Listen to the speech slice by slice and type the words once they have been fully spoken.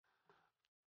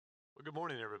Well, good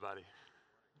morning, everybody.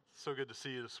 So good to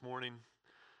see you this morning.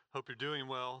 Hope you're doing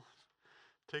well.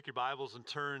 Take your Bibles and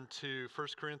turn to 1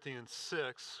 Corinthians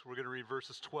 6. We're going to read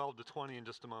verses 12 to 20 in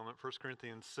just a moment. 1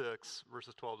 Corinthians 6,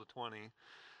 verses 12 to 20.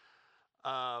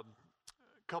 A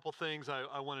couple things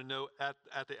I want to note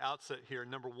at the outset here.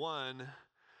 Number one,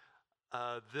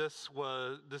 this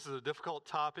is a difficult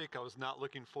topic. I was not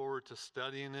looking forward to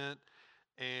studying it.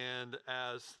 And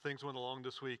as things went along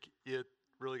this week, it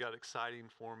really got exciting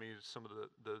for me, some of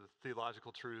the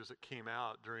theological truths that came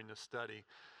out during this study.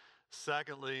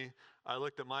 Secondly, I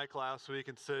looked at Mike last week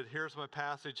and said, here's my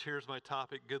passage, here's my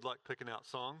topic, good luck picking out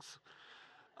songs.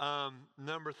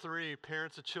 Number three,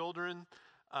 parents of children,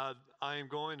 I am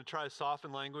going to try to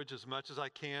soften language as much as I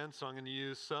can, so I'm going to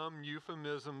use some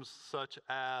euphemisms such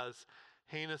as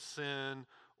heinous sin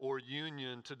or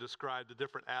union to describe the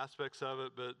different aspects of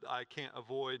it, but I can't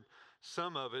avoid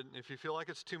some of it. And if you feel like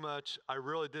it's too much, I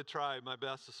really did try my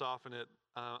best to soften it.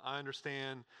 I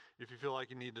understand if you feel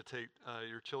like you need to take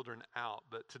your children out.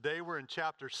 But today we're in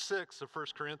chapter 6 of 1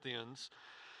 Corinthians,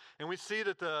 and we see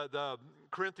that the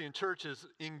Corinthian church is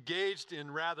engaged in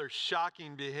rather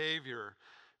shocking behavior.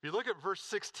 If you look at verse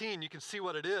 16, you can see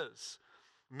what it is.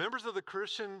 Members of the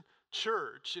Christian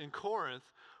church in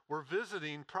Corinth were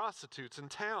visiting prostitutes in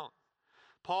town.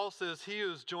 Paul says, he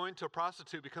who is joined to a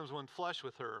prostitute becomes one flesh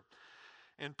with her.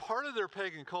 And part of their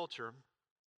pagan culture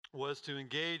was to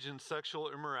engage in sexual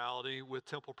immorality with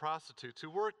temple prostitutes who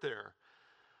worked there.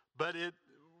 But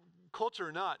culture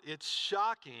or not, it's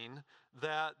shocking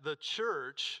that the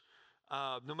church,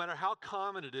 no matter how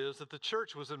common it is, that the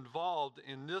church was involved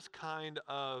in this kind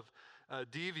of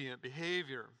deviant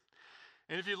behavior.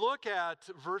 And if you look at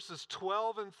verses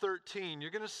 12 and 13,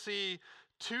 you're going to see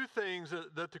two things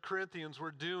that the Corinthians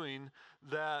were doing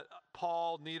that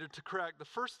Paul needed to correct. The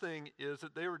first thing is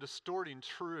that they were distorting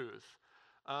truth.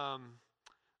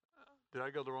 Did I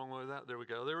go the wrong way with that? There we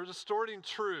go. They were distorting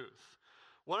truth.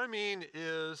 What I mean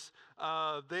is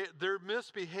their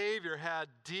misbehavior had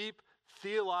deep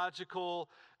theological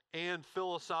and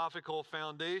philosophical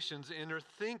foundations in their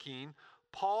thinking.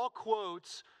 Paul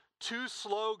quotes two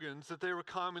slogans that they were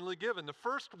commonly given. The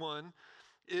first one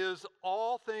is,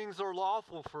 all things are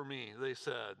lawful for me, they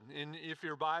said. And if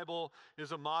your Bible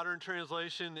is a modern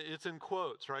translation, it's in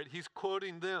quotes, right? He's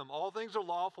quoting them. All things are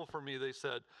lawful for me, they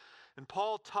said. And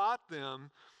Paul taught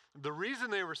them, the reason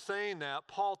they were saying that,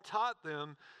 Paul taught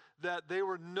them that they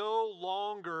were no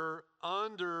longer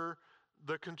under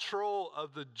the control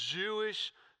of the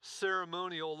Jewish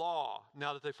ceremonial law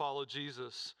now that they followed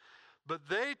Jesus. But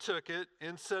they took it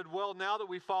and said, well, now that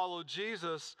we follow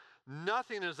Jesus,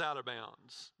 nothing is out of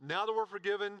bounds. Now that we're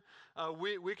forgiven,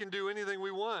 we can do anything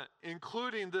we want,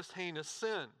 including this heinous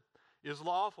sin is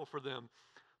lawful for them.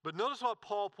 But notice what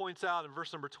Paul points out in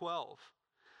verse number 12.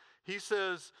 He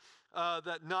says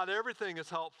that not everything is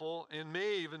helpful and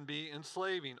may even be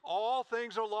enslaving. All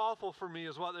things are lawful for me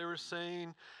is what they were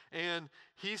saying. And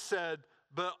he said,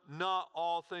 but not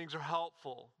all things are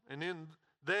helpful. And then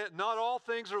not all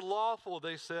things are lawful,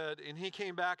 they said. And he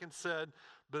came back and said,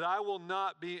 but I will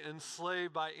not be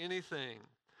enslaved by anything.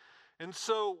 And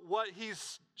so what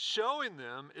he's showing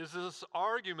them is this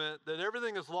argument that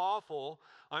everything is lawful,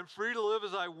 I'm free to live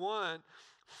as I want,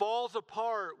 falls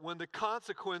apart when the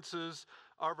consequences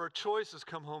of our choices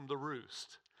come home to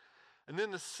roost. And then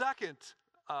the second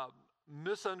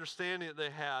misunderstanding that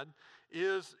they had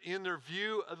is in their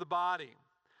view of the body.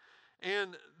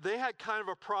 And they had kind of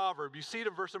a proverb. You see it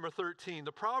in verse number 13.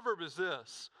 The proverb is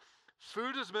this: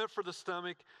 food is meant for the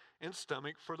stomach and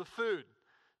stomach for the food.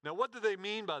 Now, what did they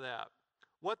mean by that?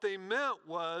 What they meant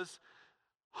was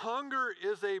hunger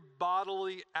is a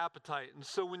bodily appetite. And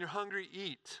so when you're hungry,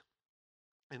 eat.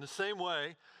 In the same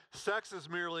way, sex is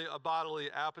merely a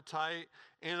bodily appetite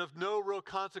and of no real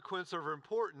consequence or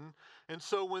important. And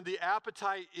so when the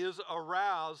appetite is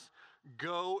aroused,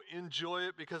 go enjoy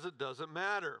it because it doesn't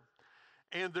matter.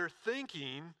 And their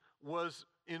thinking was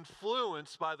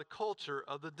influenced by the culture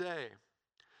of the day.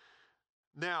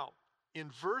 Now, in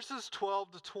verses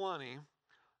 12 to 20,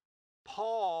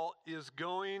 Paul is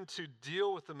going to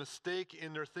deal with the mistake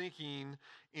in their thinking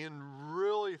in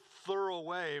really thorough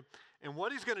way. And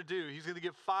what he's going to do, he's going to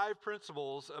give 5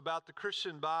 principles about the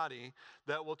Christian body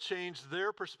that will change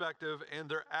their perspective and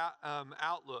their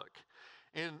outlook.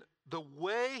 And the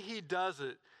way he does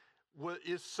it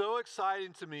is so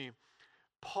exciting to me.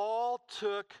 Paul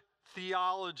took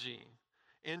theology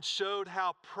and showed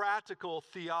how practical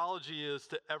theology is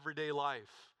to everyday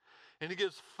life. And he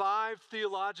gives 5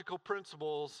 theological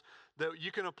principles that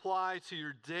you can apply to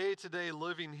your day-to-day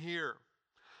living here.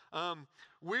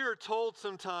 We are told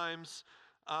sometimes,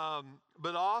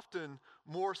 but often,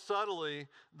 more subtly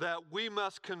that we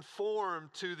must conform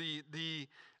to the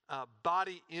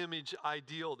body image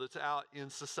ideal that's out in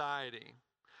society.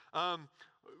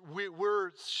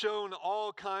 We're shown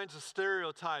all kinds of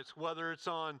stereotypes, whether it's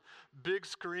on big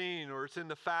screen or it's in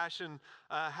the fashion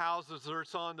houses or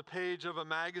it's on the page of a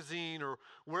magazine or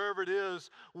wherever it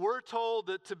is. We're told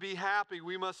that to be happy,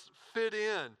 we must fit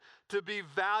in. To be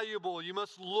valuable, you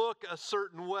must look a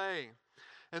certain way.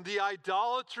 And the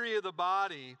idolatry of the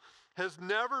body has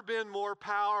never been more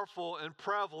powerful and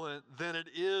prevalent than it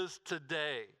is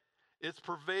today. It's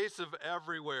pervasive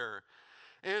everywhere.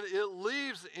 And it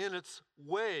leaves in its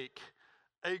wake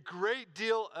a great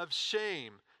deal of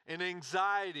shame and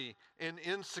anxiety and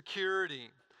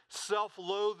insecurity,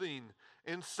 self-loathing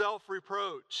and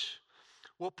self-reproach.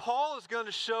 Well, Paul is going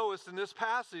to show us in this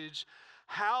passage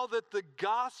how that the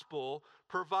gospel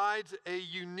provides a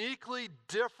uniquely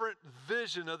different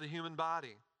vision of the human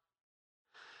body.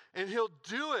 And he'll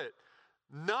do it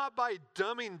not by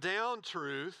dumbing down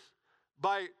truth,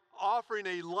 by offering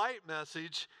a light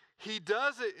message. He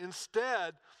does it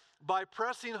instead by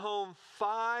pressing home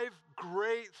 5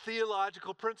 great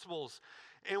theological principles.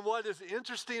 And what is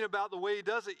interesting about the way he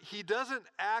does it, he doesn't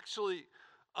actually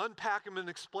unpack them and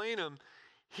explain them.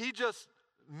 He just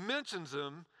mentions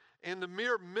them, and the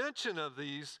mere mention of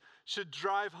these should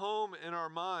drive home in our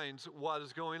minds what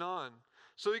is going on.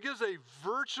 So he gives a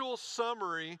virtual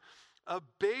summary of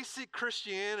basic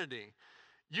Christianity.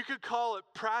 You could call it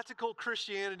practical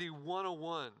Christianity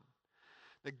 101.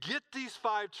 Now get these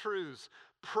 5 truths,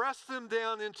 press them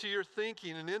down into your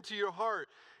thinking and into your heart,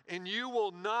 and you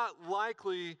will not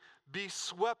likely be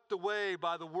swept away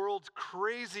by the world's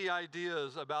crazy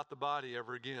ideas about the body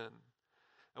ever again.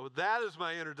 And with that as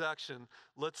my introduction,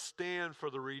 let's stand for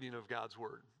the reading of God's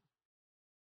Word.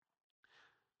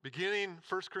 Beginning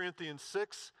 1 Corinthians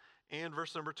 6 and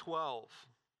verse number 12.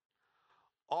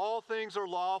 All things are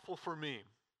lawful for me,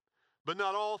 but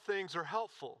not all things are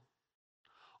helpful.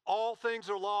 All things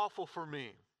are lawful for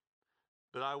me,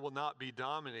 but I will not be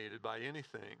dominated by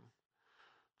anything.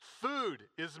 Food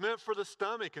is meant for the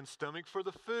stomach and stomach for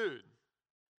the food.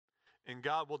 And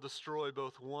God will destroy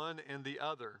both one and the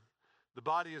other. The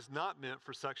body is not meant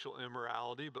for sexual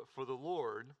immorality, but for the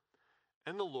Lord,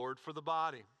 and the Lord for the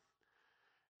body.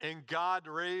 And God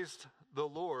raised the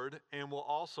Lord and will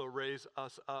also raise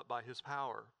us up by his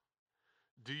power.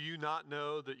 Do you not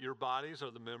know that your bodies are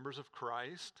the members of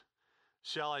Christ?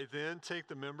 Shall I then take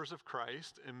the members of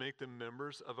Christ and make them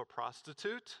members of a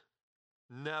prostitute?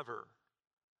 Never.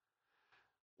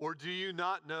 Or do you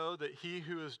not know that he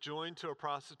who is joined to a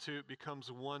prostitute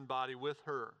becomes one body with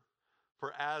her?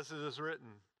 For as it is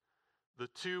written, the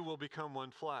two will become one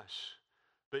flesh.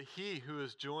 But he who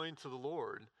is joined to the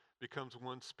Lord becomes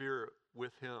one spirit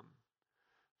with him.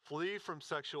 Flee from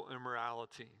sexual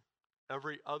immorality.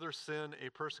 Every other sin a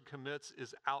person commits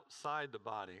is outside the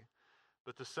body,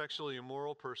 but the sexually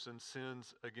immoral person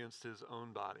sins against his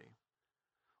own body.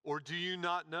 Or do you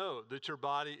not know that your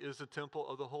body is the temple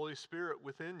of the Holy Spirit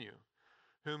within you,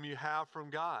 whom you have from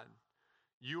God?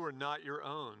 You are not your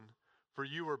own, for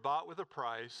you were bought with a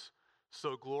price,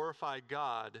 so glorify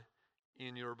God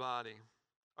in your body.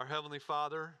 Our Heavenly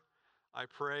Father, I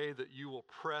pray that you will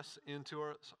press into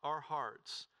our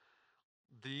hearts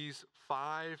these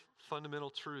 5 fundamental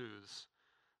truths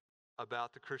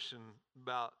about the Christian,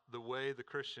 about the way the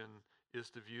Christian is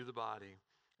to view the body,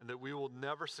 and that we will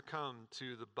never succumb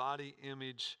to the body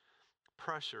image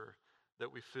pressure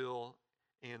that we feel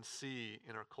and see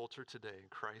in our culture today. In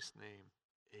Christ's name,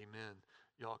 amen.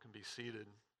 Y'all can be seated.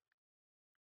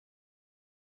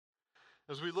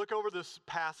 As we look over this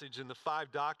passage and the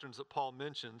 5 doctrines that Paul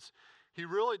mentions, he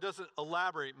really doesn't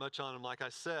elaborate much on them, like I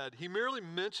said. He merely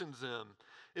mentions them.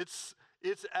 It's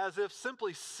as if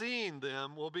simply seeing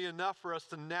them will be enough for us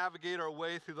to navigate our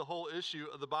way through the whole issue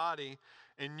of the body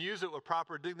and use it with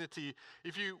proper dignity.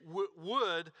 If you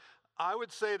would, I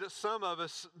would say that some of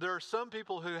us, there are some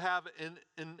people who have an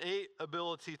innate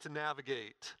ability to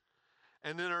navigate.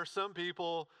 And then there are some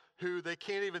people who they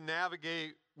can't even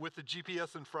navigate with the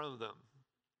GPS in front of them.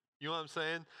 You know what I'm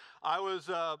saying? I was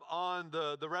on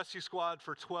the rescue squad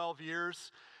for 12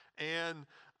 years, and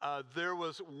there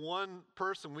was one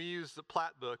person. We used the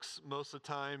plat books most of the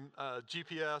time.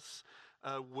 GPS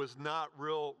was not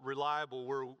real reliable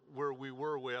where we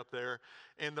were way up there.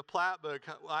 And the plat book,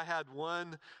 I had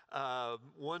one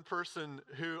person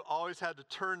who always had to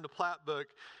turn the plat book,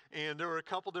 and there were a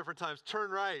couple different times,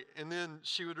 turn right, and then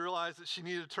she would realize that she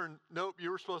needed to turn, nope, you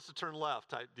were supposed to turn left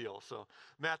type deal. So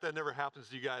Matt, that never happens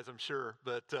to you guys, I'm sure.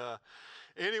 But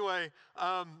Anyway,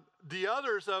 the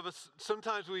others of us,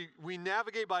 sometimes we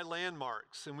navigate by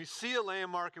landmarks, and we see a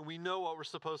landmark and we know what we're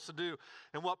supposed to do.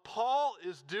 And what Paul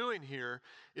is doing here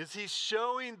is he's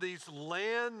showing these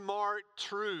landmark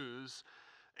truths,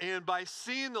 and by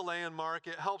seeing the landmark,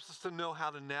 it helps us to know how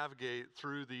to navigate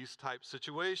through these type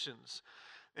situations.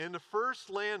 And the first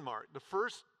landmark, the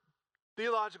first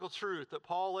theological truth that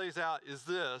Paul lays out is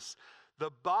this: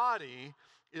 the body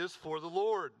is for the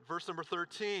Lord. Verse number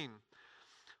 13.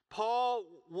 Paul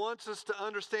wants us to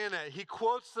understand that. He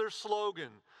quotes their slogan: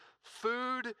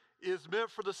 food is meant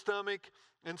for the stomach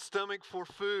and stomach for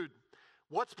food.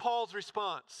 What's Paul's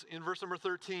response in verse number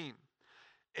 13?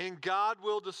 And God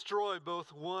will destroy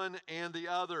both one and the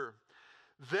other.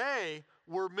 They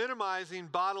were minimizing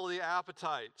bodily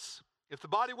appetites. If the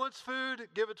body wants food,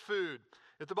 give it food.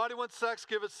 If the body wants sex,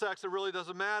 give it sex. It really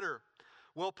doesn't matter.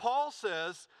 Well, Paul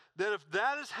says that if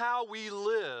that is how we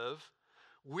live,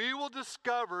 we will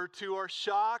discover to our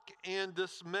shock and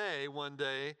dismay one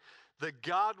day that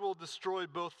God will destroy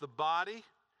both the body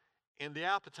and the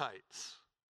appetites.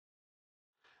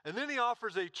 And then he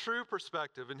offers a true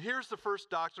perspective. And here's the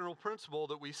first doctrinal principle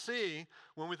that we see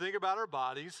when we think about our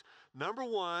bodies. Number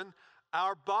one,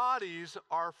 our bodies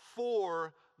are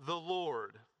for the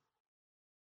Lord.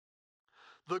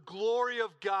 The glory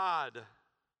of God.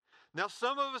 Now,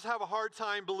 some of us have a hard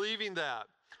time believing that.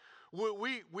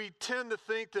 We tend to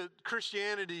think that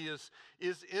Christianity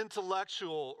is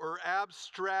intellectual or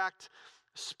abstract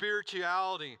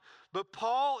spirituality. But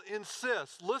Paul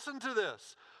insists, listen to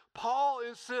this. Paul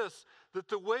insists that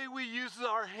the way we use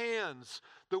our hands,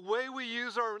 the way we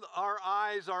use our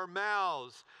eyes, our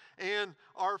mouths, and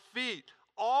our feet,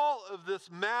 all of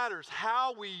this matters,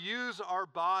 how we use our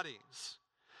bodies.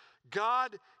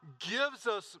 God gives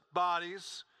us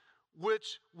bodies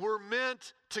which were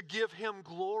meant to give him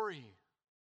glory.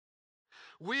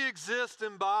 We exist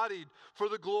embodied for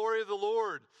the glory of the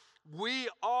Lord. We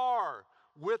are,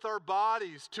 with our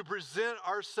bodies, to present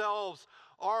ourselves,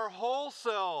 our whole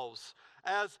selves,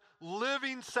 as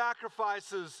living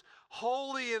sacrifices,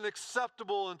 holy and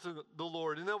acceptable unto the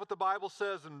Lord. Isn't that what the Bible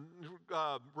says in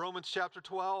Romans chapter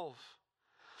 12?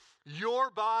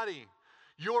 Your body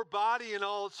in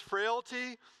all its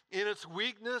frailty, in its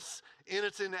weakness, in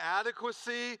its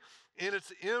inadequacy, in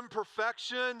its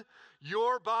imperfection,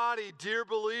 your body, dear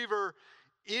believer,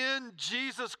 in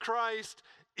Jesus Christ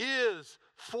is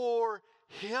for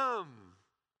him.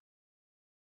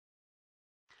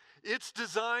 It's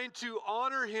designed to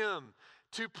honor him,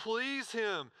 to please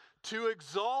him, to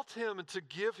exalt him, and to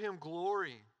give him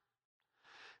glory.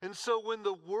 And so when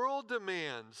the world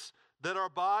demands that our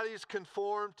bodies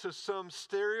conform to some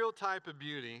stereotype of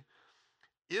beauty,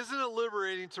 isn't it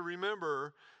liberating to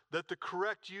remember that the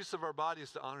correct use of our body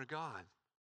is to honor God?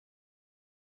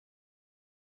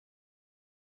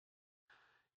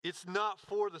 It's not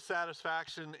for the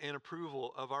satisfaction and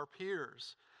approval of our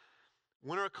peers.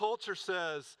 When our culture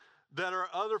says that our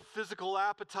other physical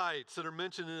appetites that are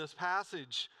mentioned in this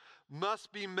passage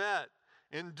must be met,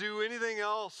 and do anything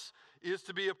else is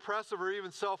to be oppressive or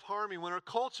even self-harming, when our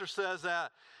culture says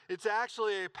that, it's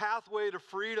actually a pathway to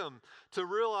freedom to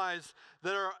realize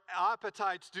that our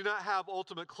appetites do not have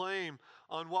ultimate claim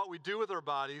on what we do with our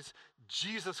bodies.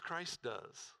 Jesus Christ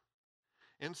does.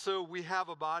 And so we have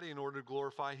a body in order to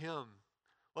glorify him.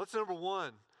 Well, that's number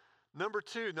one. Number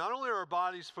two, not only are our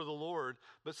bodies for the Lord,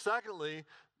 but secondly,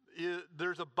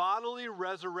 there's a bodily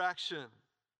resurrection.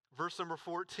 Verse number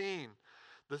 14.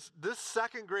 This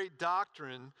second great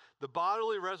doctrine, the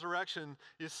bodily resurrection,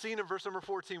 is seen in verse number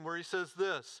 14, where he says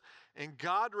this: and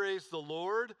God raised the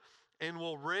Lord and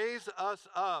will raise us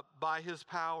up by his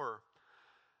power.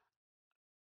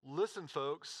 Listen,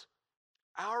 folks,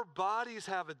 our bodies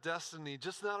have a destiny,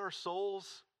 just not our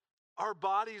souls. Our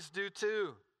bodies do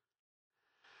too.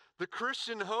 The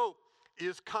Christian hope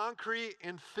is concrete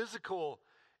and physical,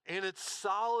 and it's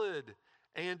solid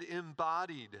and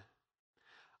embodied.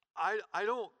 I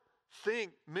don't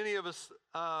think many of us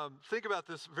think about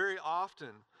this very often,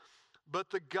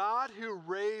 but the God who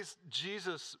raised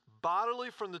Jesus bodily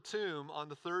from the tomb on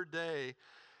the third day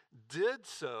did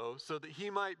so that he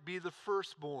might be the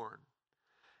firstborn.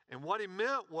 And what he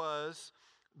meant was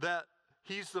that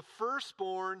he's the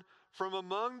firstborn from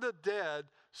among the dead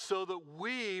so that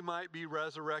we might be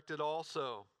resurrected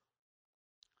also.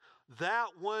 That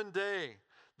one day,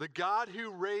 the God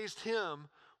who raised him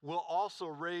will also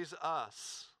raise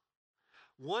us.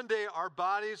 One day our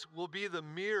bodies will be the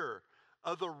mirror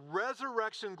of the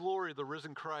resurrection glory of the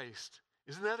risen Christ.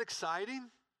 Isn't that exciting?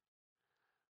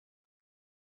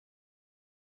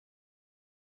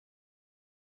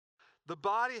 The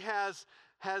body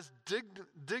has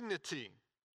dignity.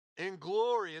 and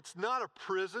glory. It's not a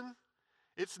prison.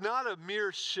 It's not a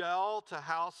mere shell to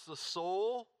house the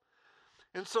soul.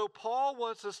 And so Paul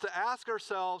wants us to ask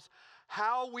ourselves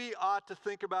how we ought to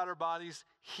think about our bodies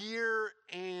here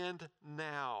and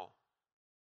now.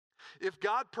 If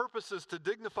God purposes to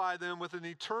dignify them with an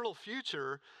eternal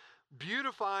future,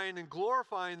 beautifying and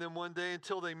glorifying them one day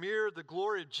until they mirror the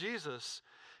glory of Jesus,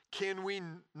 can we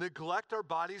neglect our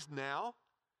bodies now?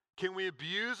 Can we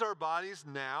abuse our bodies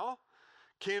now?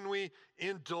 Can we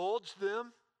indulge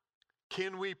them?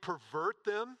 Can we pervert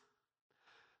them?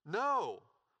 No.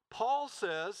 Paul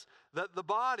says that the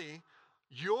body,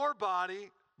 your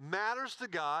body, matters to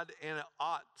God, and it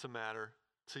ought to matter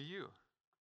to you.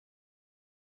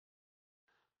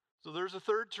 So there's a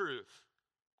third truth.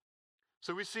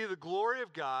 So we see the glory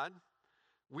of God.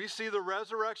 We see the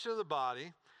resurrection of the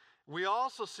body. We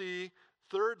also see,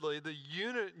 thirdly, the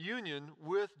union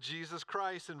with Jesus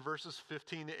Christ in verses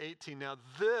 15 to 18. Now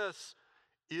this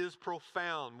is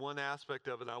profound, one aspect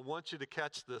of it. I want you to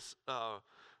catch this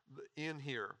in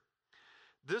here.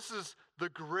 This is the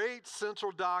great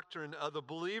central doctrine of the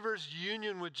believer's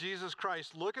union with Jesus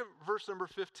Christ. Look at verse number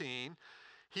 15.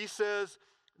 He says,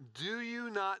 do you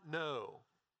not know?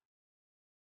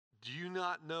 Do you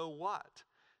not know what?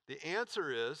 The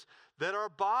answer is that our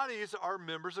bodies are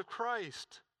members of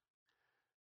Christ.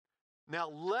 Now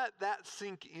let that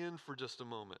sink in for just a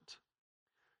moment.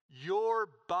 Your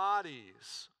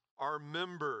bodies are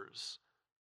members,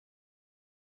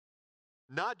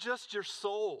 not just your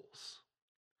souls.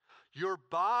 Your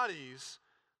bodies,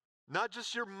 not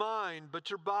just your mind, but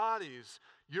your bodies.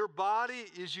 Your body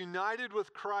is united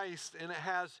with Christ, and it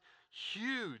has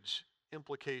huge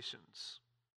implications.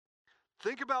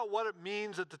 Think about what it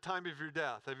means at the time of your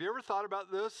death. Have you ever thought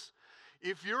about this?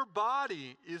 If your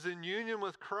body is in union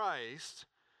with Christ,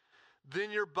 then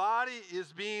your body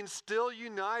is being still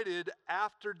united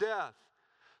after death.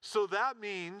 So that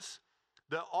means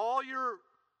that all your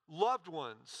loved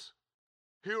ones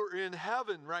who are in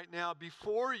heaven right now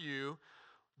before you,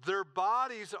 their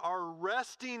bodies are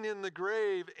resting in the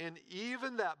grave, and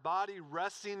even that body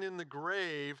resting in the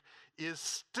grave is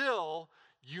still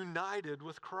united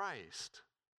with Christ.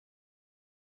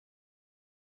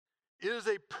 It is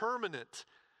a permanent,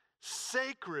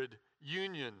 sacred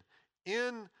union,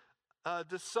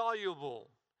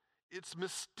 indissoluble. It's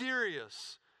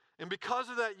mysterious. And because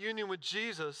of that union with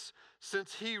Jesus,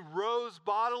 since he rose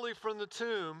bodily from the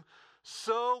tomb,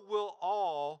 so will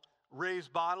all raise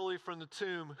bodily from the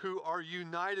tomb who are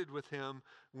united with him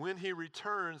when he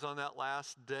returns on that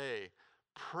last day.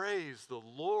 Praise the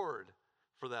Lord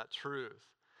for that truth.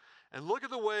 And look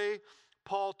at the way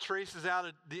Paul traces out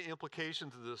the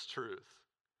implications of this truth.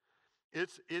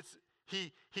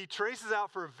 He traces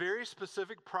out for a very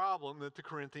specific problem that the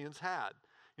Corinthians had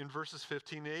in verses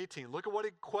 15 to 18. Look at what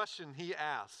question he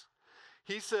asks.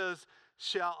 He says,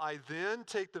 shall I then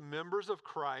take the members of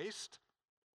Christ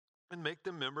and make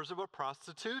them members of a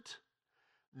prostitute?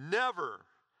 Never.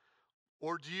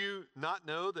 Or do you not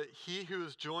know that he who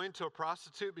is joined to a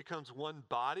prostitute becomes one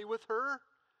body with her?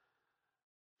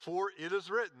 For it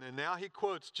is written, and now he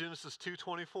quotes Genesis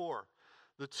 2:24.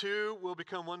 The two will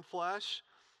become one flesh,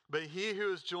 but he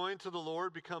who is joined to the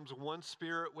Lord becomes one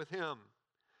spirit with him.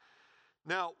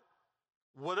 Now,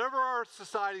 whatever our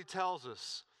society tells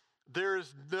us, there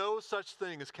is no such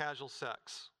thing as casual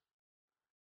sex.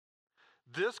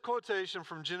 This quotation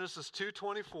from Genesis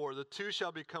 2:24, the two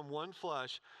shall become one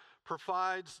flesh,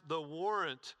 provides the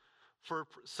warrant for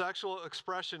sexual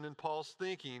expression in Paul's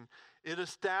thinking. It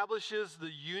establishes the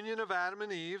union of Adam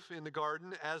and Eve in the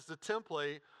garden as the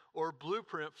template or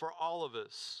blueprint for all of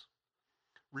us,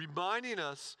 reminding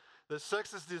us that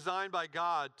sex is designed by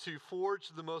God to forge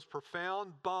the most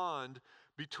profound bond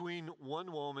between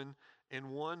one woman and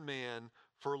one man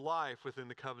for life within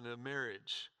the covenant of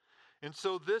marriage. And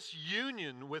so this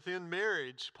union within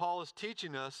marriage, Paul is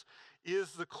teaching us,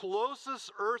 is the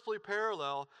closest earthly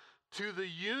parallel to the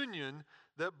union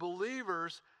that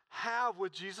believers have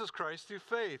with Jesus Christ through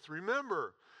faith.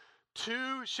 Remember,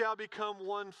 two shall become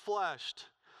one fleshed.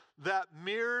 That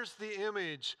mirrors the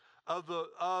image of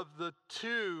the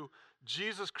two,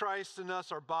 Jesus Christ and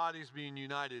us, our bodies being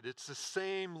united. It's the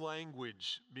same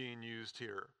language being used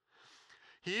here.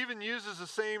 He even uses the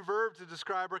same verb to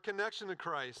describe our connection to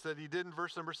Christ that he did in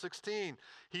verse number 16.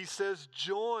 He says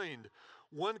joined.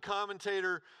 One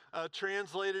commentator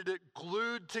translated it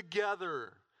glued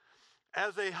together.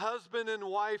 As a husband and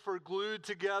wife are glued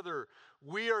together,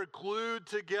 we are glued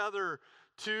together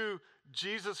to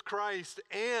Jesus Christ.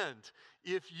 And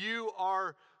if you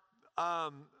are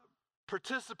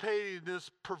participating in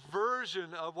this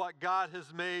perversion of what God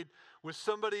has made with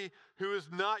somebody who is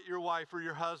not your wife or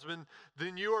your husband,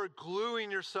 then you are gluing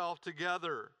yourself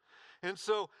together. And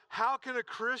so, how can a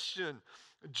Christian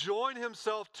join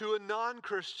himself to a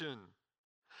non-Christian?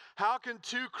 How can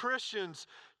two Christians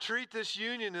treat this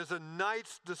union as a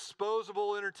night's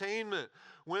disposable entertainment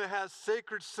when it has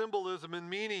sacred symbolism and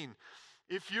meaning?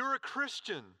 If you're a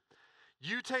Christian,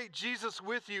 you take Jesus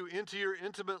with you into your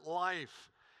intimate life.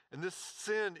 And this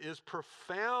sin is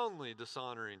profoundly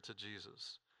dishonoring to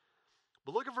Jesus.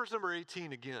 But look at verse number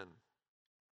 18 again.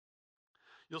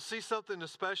 You'll see something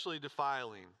especially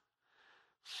defiling.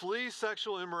 Flee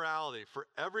sexual immorality. For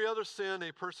every other sin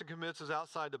a person commits is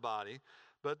outside the body,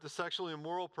 but the sexually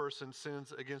immoral person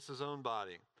sins against his own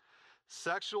body.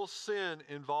 Sexual sin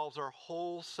involves our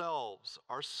whole selves,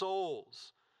 our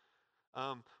souls.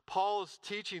 Paul is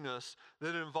teaching us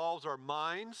that it involves our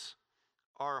minds,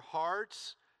 our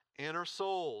hearts, and our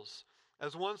souls.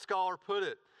 As one scholar put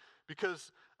it,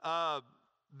 because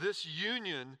this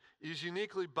union is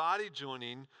uniquely body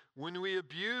joining, when we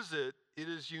abuse it, it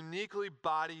is uniquely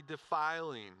body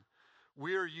defiling.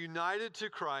 We are united to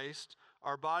Christ,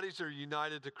 our bodies are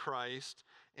united to Christ,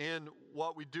 and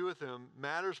what we do with them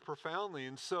matters profoundly.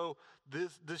 And so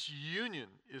this union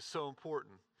is so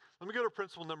important. Let me go to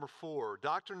principle number 4,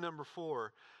 doctrine number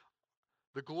 4.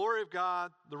 The glory of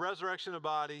God, the resurrection of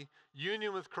body,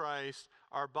 union with Christ,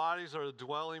 our bodies are the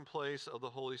dwelling place of the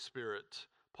Holy Spirit.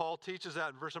 Paul teaches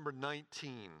that in verse number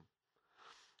 19.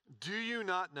 Do you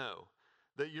not know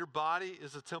that your body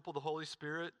is a temple of the Holy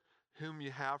Spirit, whom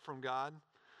you have from God?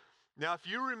 Now, if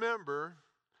you remember,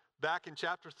 back in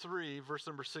chapter 3, verse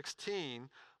number 16,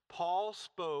 Paul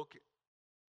spoke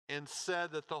and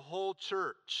said that the whole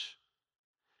church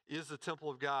is the temple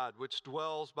of God, which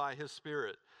dwells by his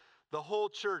Spirit. The whole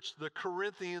church, the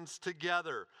Corinthians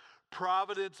together,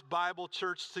 Providence Bible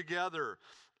Church together,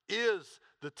 is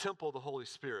the temple of the Holy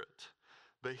Spirit.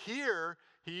 But here,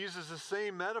 he uses the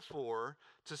same metaphor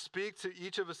to speak to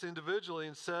each of us individually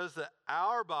and says that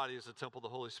our body is the temple of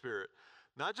the Holy Spirit.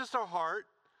 Not just our heart,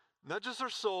 not just our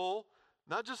soul,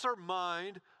 not just our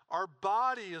mind. Our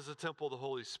body is the temple of the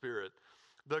Holy Spirit.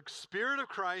 The Spirit of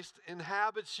Christ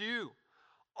inhabits you,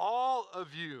 all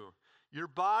of you. Your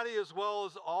body as well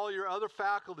as all your other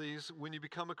faculties when you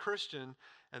become a Christian,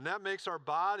 and that makes our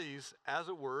bodies, as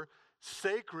it were,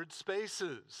 sacred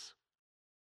spaces.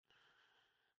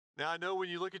 Now, I know when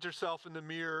you look at yourself in the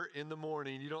mirror in the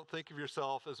morning, you don't think of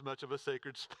yourself as much of a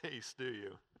sacred space, do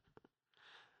you?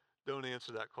 Don't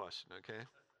answer that question, okay?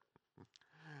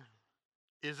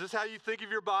 Is this how you think of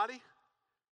your body?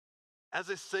 As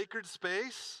a sacred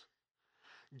space?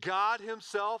 God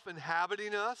himself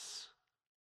inhabiting us?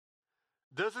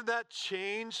 Doesn't that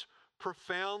change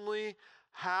profoundly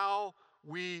how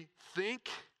we think?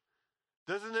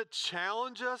 Doesn't it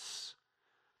challenge us?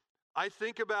 I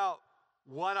think about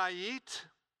what I eat.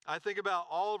 I think about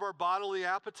all of our bodily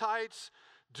appetites.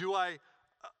 Do I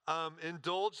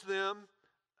indulge them,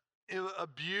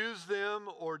 abuse them,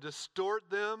 or distort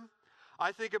them?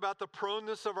 I think about the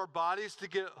proneness of our bodies to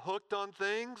get hooked on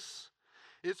things.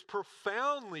 It's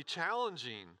profoundly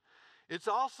challenging. It's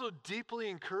also deeply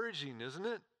encouraging, isn't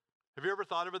it? Have you ever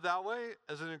thought of it that way,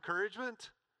 as an encouragement?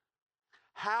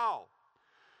 How?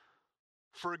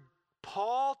 For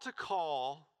Paul to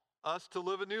call us to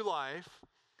live a new life,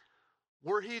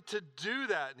 were he to do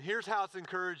that, and here's how it's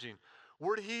encouraging,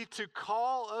 were he to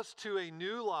call us to a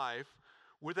new life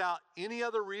without any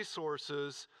other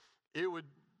resources, it would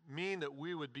mean that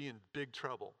we would be in big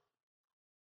trouble.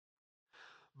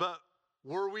 But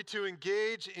were we to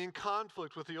engage in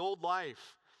conflict with the old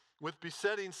life, with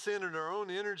besetting sin in our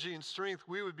own energy and strength,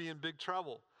 we would be in big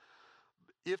trouble.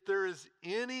 If there is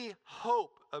any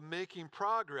hope of making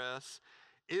progress,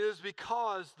 it is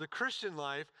because the Christian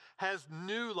life has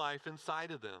new life inside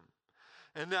of them.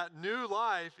 And that new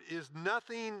life is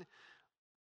nothing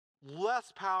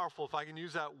less powerful, if I can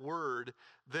use that word,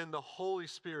 than the Holy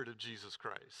Spirit of Jesus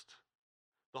Christ.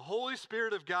 The Holy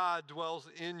Spirit of God dwells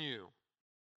in you.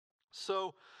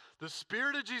 So the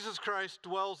Spirit of Jesus Christ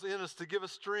dwells in us to give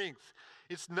us strength.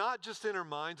 It's not just in our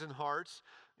minds and hearts,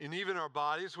 and even our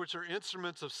bodies, which are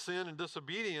instruments of sin and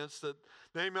disobedience, that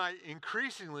they might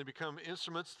increasingly become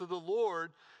instruments to the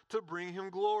Lord to bring him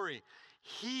glory.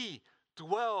 He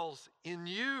dwells in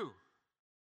you,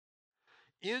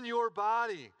 in your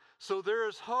body. So there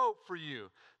is hope for you,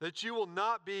 that you will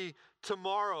not be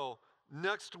tomorrow,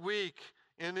 next week,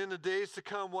 and in the days to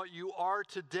come what you are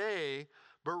today,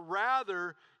 but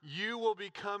rather you will be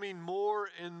becoming more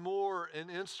and more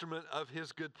an instrument of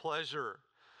his good pleasure.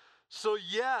 So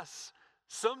yes,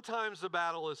 sometimes the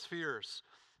battle is fierce.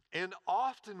 And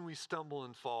often we stumble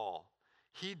and fall.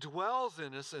 He dwells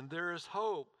in us, and there is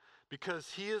hope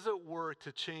because he is at work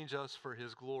to change us for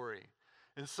his glory.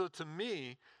 And so to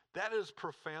me, that is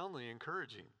profoundly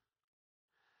encouraging.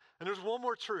 And there's one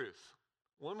more truth.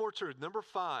 One more truth. Number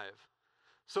 5.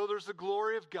 So there's the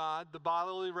glory of God, the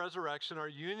bodily resurrection, our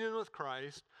union with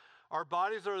Christ. Our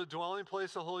bodies are the dwelling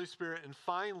place of the Holy Spirit. And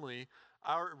finally,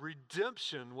 our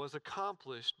redemption was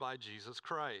accomplished by Jesus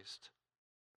Christ.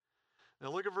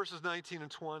 Now look at verses 19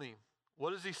 and 20.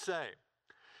 What does he say?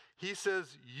 He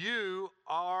says, you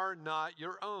are not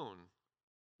your own.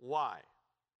 Why?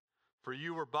 For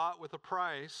you were bought with a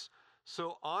price,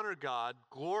 so honor God,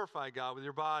 glorify God with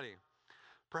your body.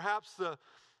 Perhaps the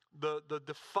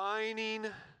defining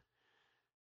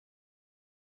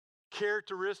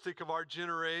characteristic of our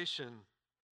generation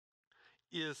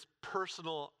is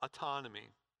personal autonomy.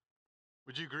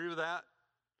 Would you agree with that?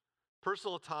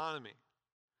 Personal autonomy.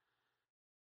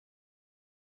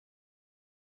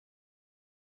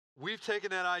 We've taken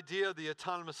that idea of the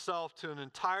autonomous self to an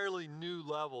entirely new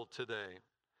level today.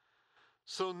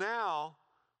 So now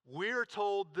we're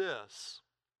told this,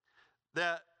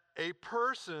 that a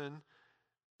person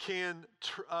can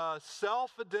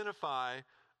self-identify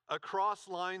across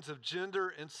lines of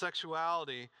gender and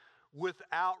sexuality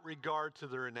without regard to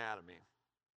their anatomy.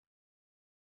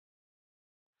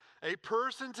 A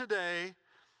person today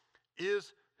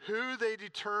is who they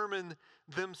determine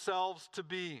themselves to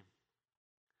be.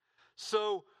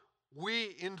 So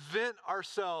we invent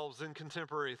ourselves in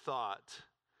contemporary thought.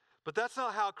 But that's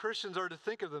not how Christians are to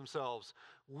think of themselves.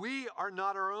 We are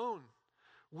not our own.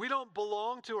 We don't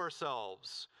belong to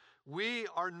ourselves. We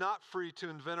are not free to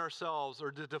invent ourselves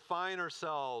or to define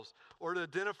ourselves or to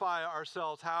identify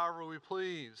ourselves however we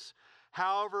please,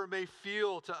 however it may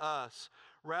feel to us.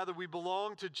 Rather, we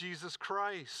belong to Jesus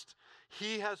Christ.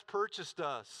 He has purchased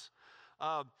us.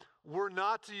 We're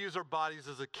not to use our bodies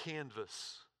as a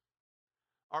canvas.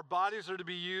 Our bodies are to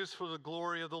be used for the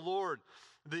glory of the Lord.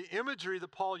 The imagery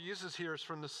that Paul uses here is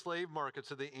from the slave markets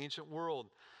of the ancient world.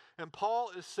 And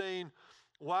Paul is saying,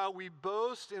 while we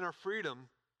boast in our freedom,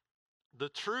 the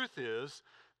truth is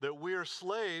that we are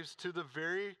slaves to the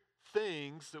very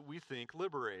things that we think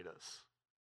liberate us.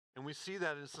 And we see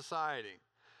that in society.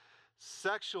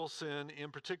 Sexual sin in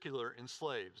particular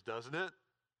enslaves, doesn't it?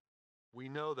 We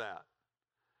know that.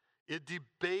 It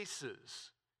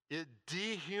debases. It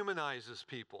dehumanizes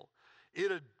people.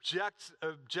 It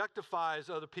objectifies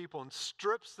other people and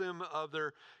strips them of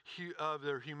their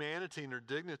humanity and their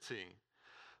dignity.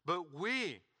 But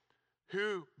we,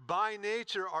 who by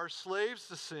nature are slaves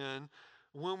to sin,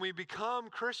 when we become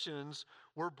Christians,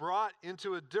 we're brought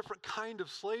into a different kind of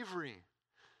slavery.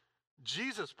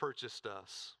 Jesus purchased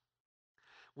us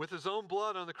with his own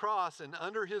blood on the cross, and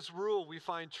under his rule we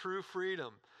find true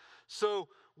freedom. So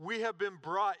we have been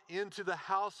brought into the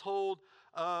household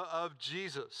of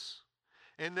Jesus.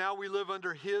 And now we live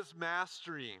under his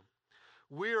mastery.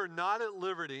 We are not at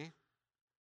liberty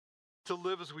to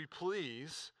live as we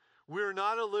please. We are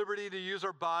not at liberty to use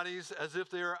our bodies as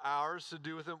if they are ours to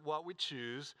do with them what we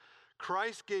choose.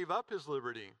 Christ gave up his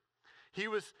liberty. He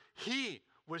was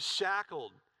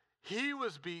shackled. He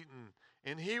was beaten.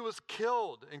 And he was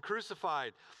killed and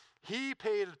crucified. He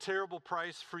paid a terrible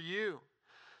price for you.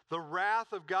 The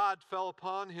wrath of God fell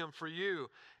upon him for you.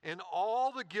 And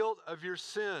all the guilt of your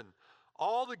sin,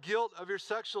 all the guilt of your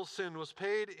sexual sin was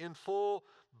paid in full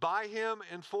by him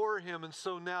and for him. And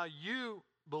so now you,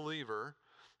 believer,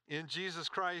 in Jesus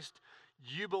Christ,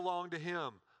 you belong to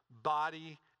him,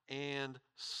 body and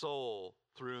soul,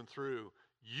 through and through.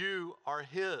 You are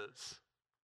his.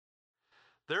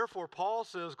 Therefore, Paul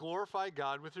says, glorify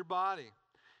God with your body.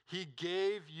 He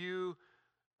gave you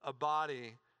a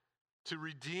body to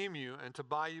redeem you and to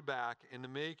buy you back and to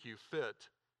make you fit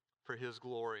for his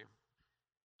glory.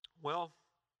 Well,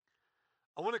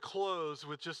 I want to close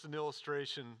with just an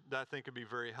illustration that I think would be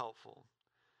very helpful.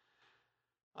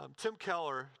 Tim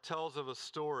Keller tells of a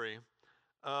story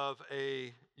of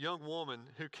a young woman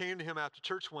who came to him after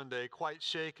church one day quite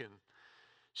shaken.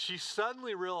 She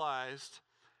suddenly realized,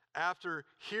 after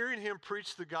hearing him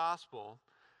preach the gospel,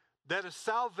 that if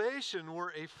salvation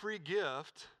were a free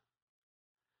gift,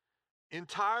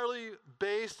 entirely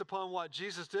based upon what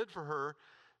Jesus did for her,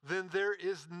 then there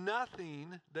is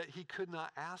nothing that he could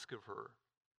not ask of her.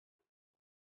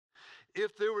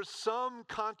 If there was some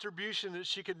contribution that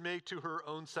she could make to her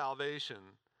own salvation,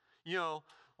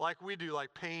 like we do,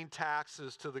 like paying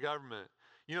taxes to the government,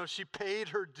 she paid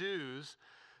her dues,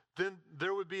 then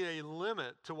there would be a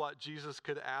limit to what Jesus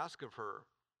could ask of her,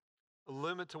 a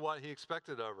limit to what he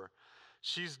expected of her.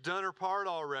 She's done her part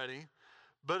already,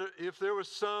 but if there was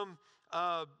some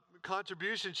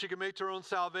contribution she could make to her own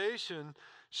salvation,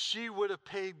 she would have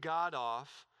paid God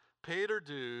off, paid her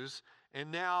dues,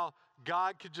 and now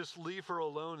God could just leave her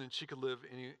alone and she could live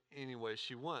any way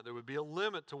she wanted. There would be a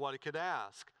limit to what he could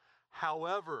ask.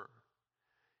 However,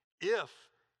 if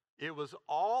it was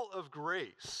all of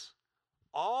grace,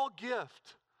 all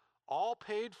gift, all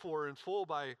paid for in full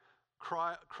by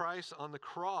Christ on the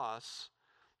cross,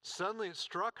 suddenly it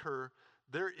struck her,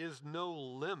 there is no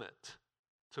limit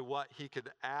to what he could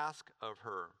ask of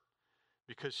her,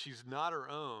 because she's not her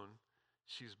own,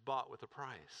 she's bought with a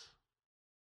price.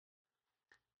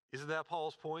 Isn't that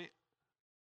Paul's point?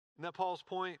 Isn't that Paul's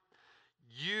point?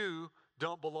 You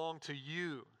don't belong to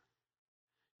you.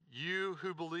 You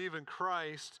who believe in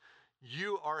Christ,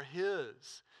 you are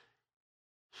his.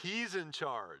 He's in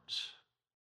charge.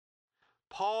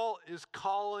 Paul is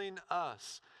calling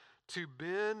us to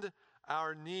bend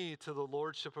our knee to the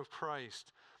lordship of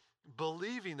Christ,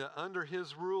 believing that under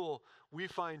his rule we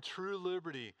find true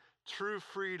liberty, true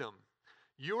freedom.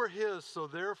 You're his, so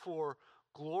therefore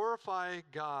glorify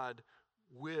God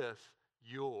with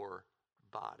your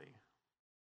body.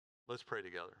 Let's pray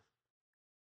together.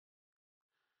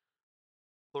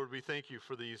 Lord, we thank you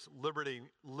for these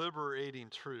liberating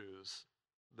truths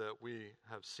that we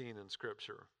have seen in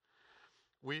Scripture.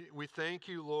 We thank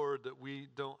you, Lord, that we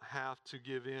don't have to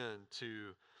give in to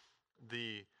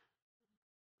the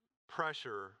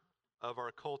pressure of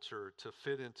our culture to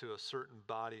fit into a certain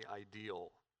body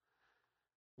ideal.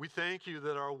 We thank you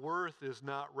that our worth is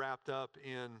not wrapped up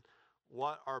in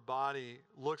what our body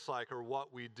looks like or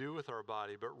what we do with our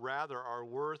body, but rather our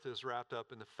worth is wrapped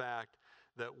up in the fact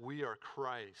that we are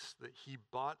Christ, that he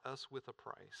bought us with a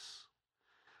price.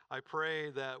 I pray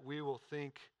that we will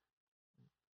think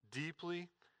deeply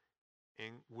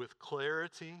and with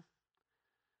clarity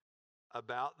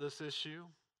about this issue,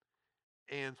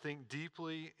 and think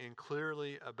deeply and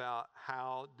clearly about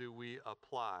how do we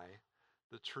apply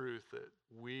the truth that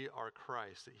we are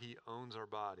Christ, that he owns our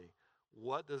body.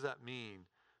 What does that mean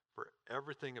for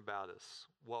everything about us?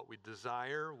 What we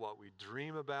desire, what we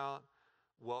dream about,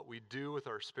 what we do with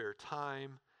our spare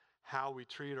time, how we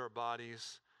treat our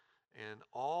bodies, and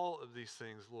all of these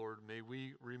things, Lord, may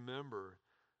we remember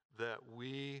that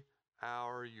we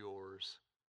are yours,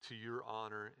 to your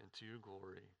honor and to your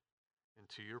glory and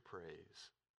to your praise.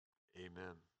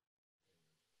 Amen.